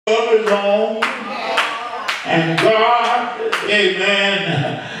of his own. And God,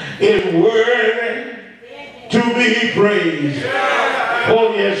 amen, is worthy to be praised.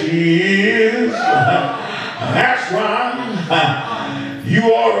 Oh, yes, he is. That's why you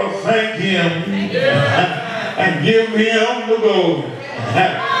ought to thank him and give him the glory.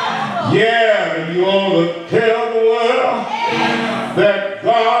 Yeah, you ought to tell the world that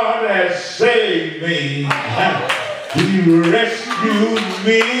God has saved me. He rescued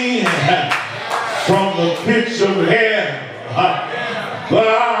me from the pits of hell.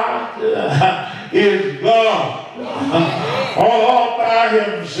 God is God all by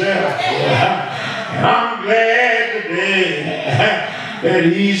himself. And I'm glad today that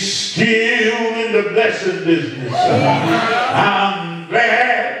he's still in the blessed business. I'm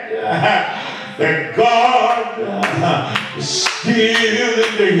glad that God is still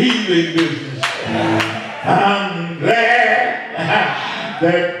in the healing business. I'm glad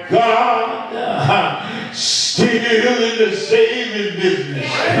that God still in the saving business.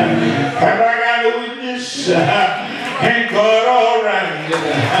 Have I got a witness? Ain't God all right?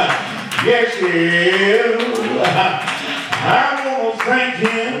 Yes, he is. I want to thank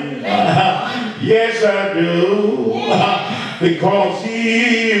him. Yes, I do. Because he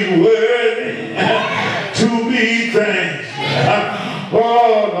is worthy to be thanked. Oh,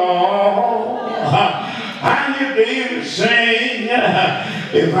 Lord. I hear David saying,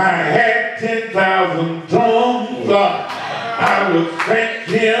 if I had 10,000 tongues, I would thank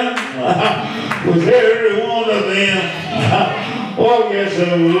him with every one of them. Oh, yes, I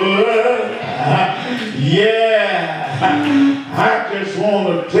would. Yeah. I just want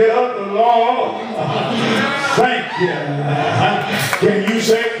to tell the Lord, thank you. Can you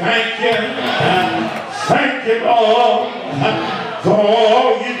say thank you? Thank you, Lord, for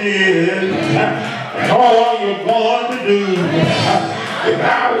all you did and all you're going to do. If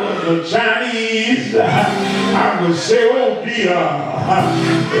I was a Chinese, I would say, oh dear.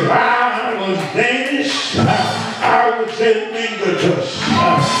 If I was Danish, I would say Mingatus.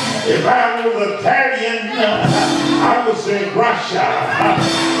 If I was Italian, I would say Brasha.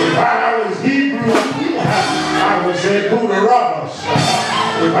 If I was Hebrew, I would say Budarabas.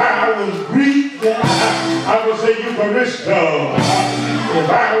 If I was Greek, I would say Eucharisto. If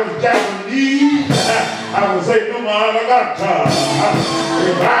I was Japanese, I would say Numa Alagata.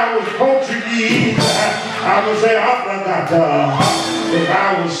 If I was Portuguese, I would say Abragata. If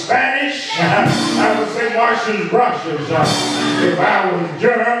I was Spanish, I would say Martians Brushes. If I was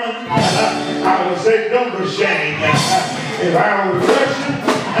German, I would say Dumbershank. If I was Russian,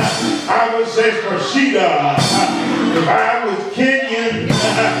 I would say Farshida. If I was Kenyan,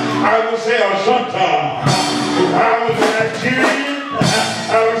 I would say Ashanta. If I was Nigerian,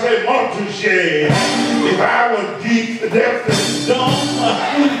 I would say Montuche. If I was deaf and dumb,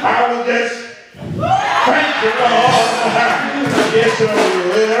 I would just thank you, Lord. Yes, I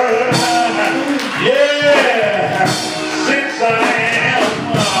will. Yeah. Since I am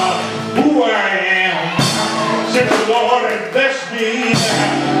who I am, since the Lord has blessed me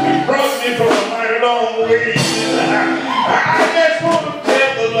and brought me from a mighty long way, I just want to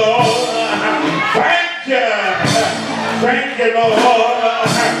tell the Lord, thank you. Thank you, Lord.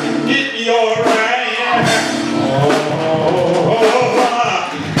 Get me all right. Oh,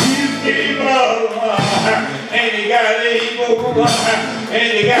 you gave up, and you got able, and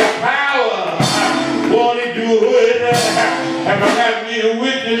you got power. Want to do it? Have I got me a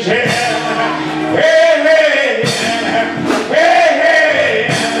witness here? Hey, hey, hey, hey,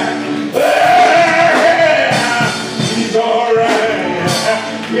 he's all right.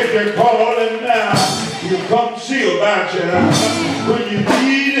 If you're calling now, he'll come see about you. When you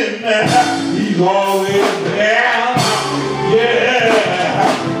need him, he's always there. Yeah,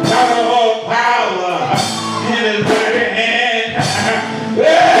 got all power in his mighty hand.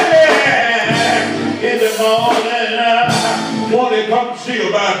 Yeah, in the morning, when he come see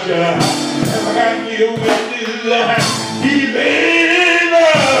about you, and I got you with this, he lives.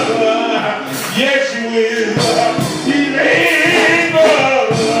 Yes, he will. He lives.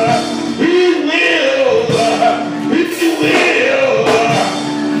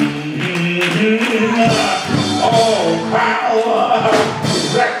 Power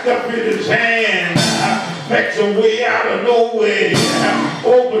wrapped up in his hand, makes a way out of no way,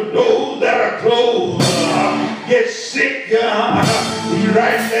 open doors that are closed, get sick, he's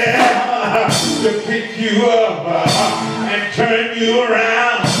right there to pick you up and turn you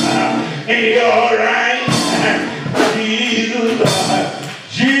around, and you're all right.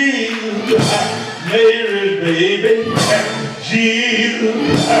 Jesus, Mary's baby,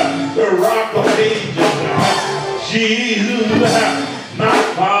 Jesus, the rock of ages, Jesus, my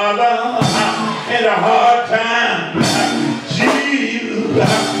Father, in a hard time. Jesus,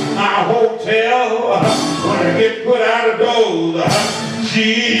 my hotel, when I get put out of doors.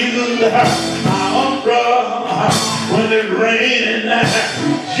 Jesus, my umbrella, when it's raining.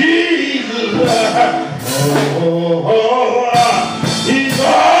 Jesus, he's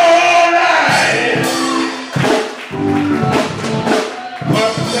all right. But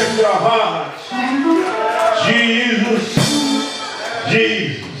protect your hearts. Jesus,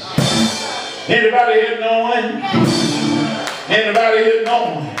 Jesus. Anybody here knowing? Anybody here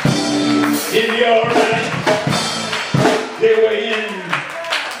knowing? Is he all right? They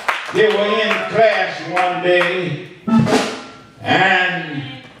were in class one day, and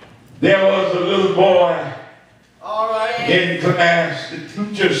there was a little boy in class. The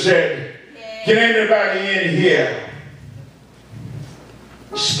teacher said, "Can anybody in here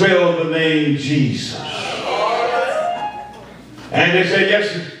spell the name Jesus?" And they said,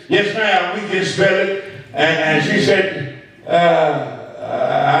 yes ma'am, we can spell it. And she said,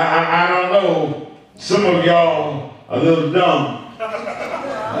 I don't know, some of y'all are a little dumb.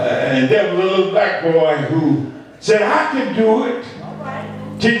 And there was a little black boy who said, "I can do it."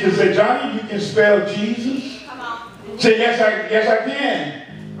 Teacher said, "Johnny, you can spell Jesus?" He said, yes I can.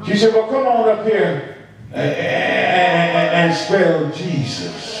 She said, "Well, come on up here and spell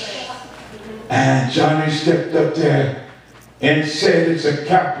Jesus." And Johnny stepped up there and said, "It's a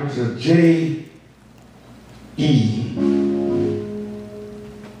capital J-E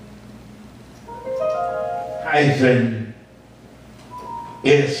hyphen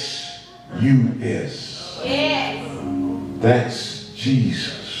S-U-S. Yes. That's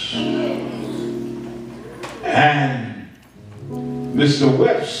Jesus. And Mr.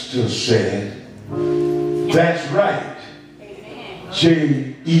 Webster said, "That's right.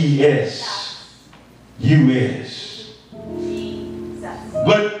 J-E-S-U-S.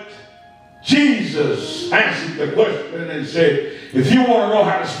 But Jesus answered the question and said, "If you want to know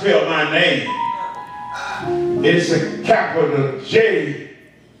how to spell my name, it's a capital J-E-S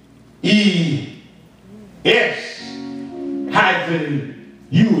hyphen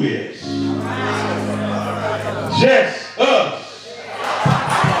U-S. Just us."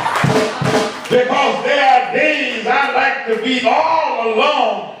 Because there are days I like to be all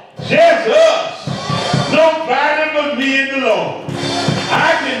alone, just us. Nobody but me and the Lord. I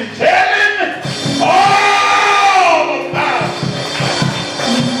can tell him all about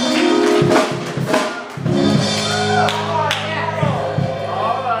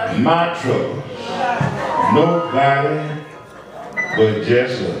my troubles. Nobody but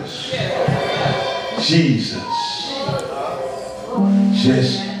just us. Jesus.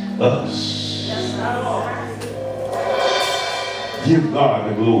 Just us. Give God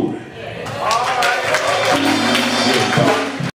the glory.